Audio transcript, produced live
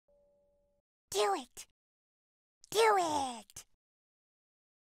Do it. Do it.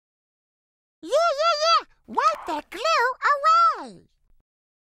 Yeah. Wipe that glue away.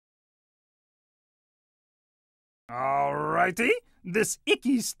 Alrighty. This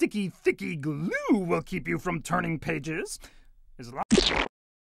icky, sticky, thicky glue will keep you from turning pages. As long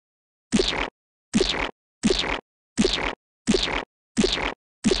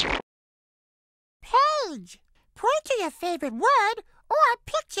Page. Point to your favorite word or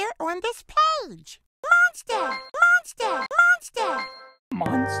picture on this page. Monster! Monster! Monster!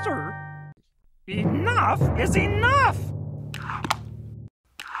 monster. Enough is enough!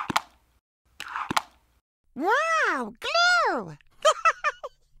 Wow! Glue!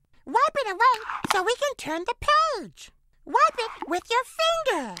 Wipe it away so we can turn the page. Wipe it with your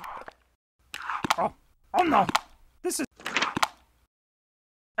finger. Oh no. This is...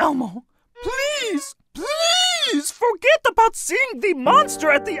 Elmo, please forget about seeing the monster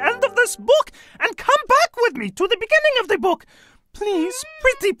at the end of this book and come back with me to the beginning of the book. Please,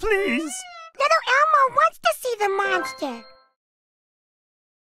 pretty please. Little Elmo wants to see the monster.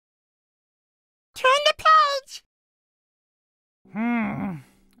 Turn the page.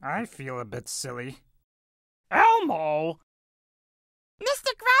 I feel a bit silly. Elmo!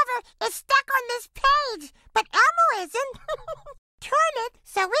 Mr. Grover is stuck on this page, but Elmo isn't. Turn it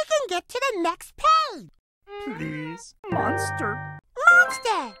so we can get to the next page. Please, monster.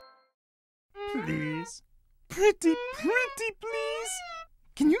 Monster! Please. Pretty please.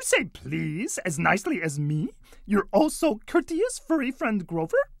 Can you say please as nicely as me? Your also courteous furry friend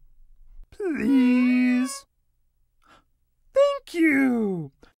Grover? Please. Thank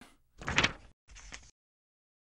you.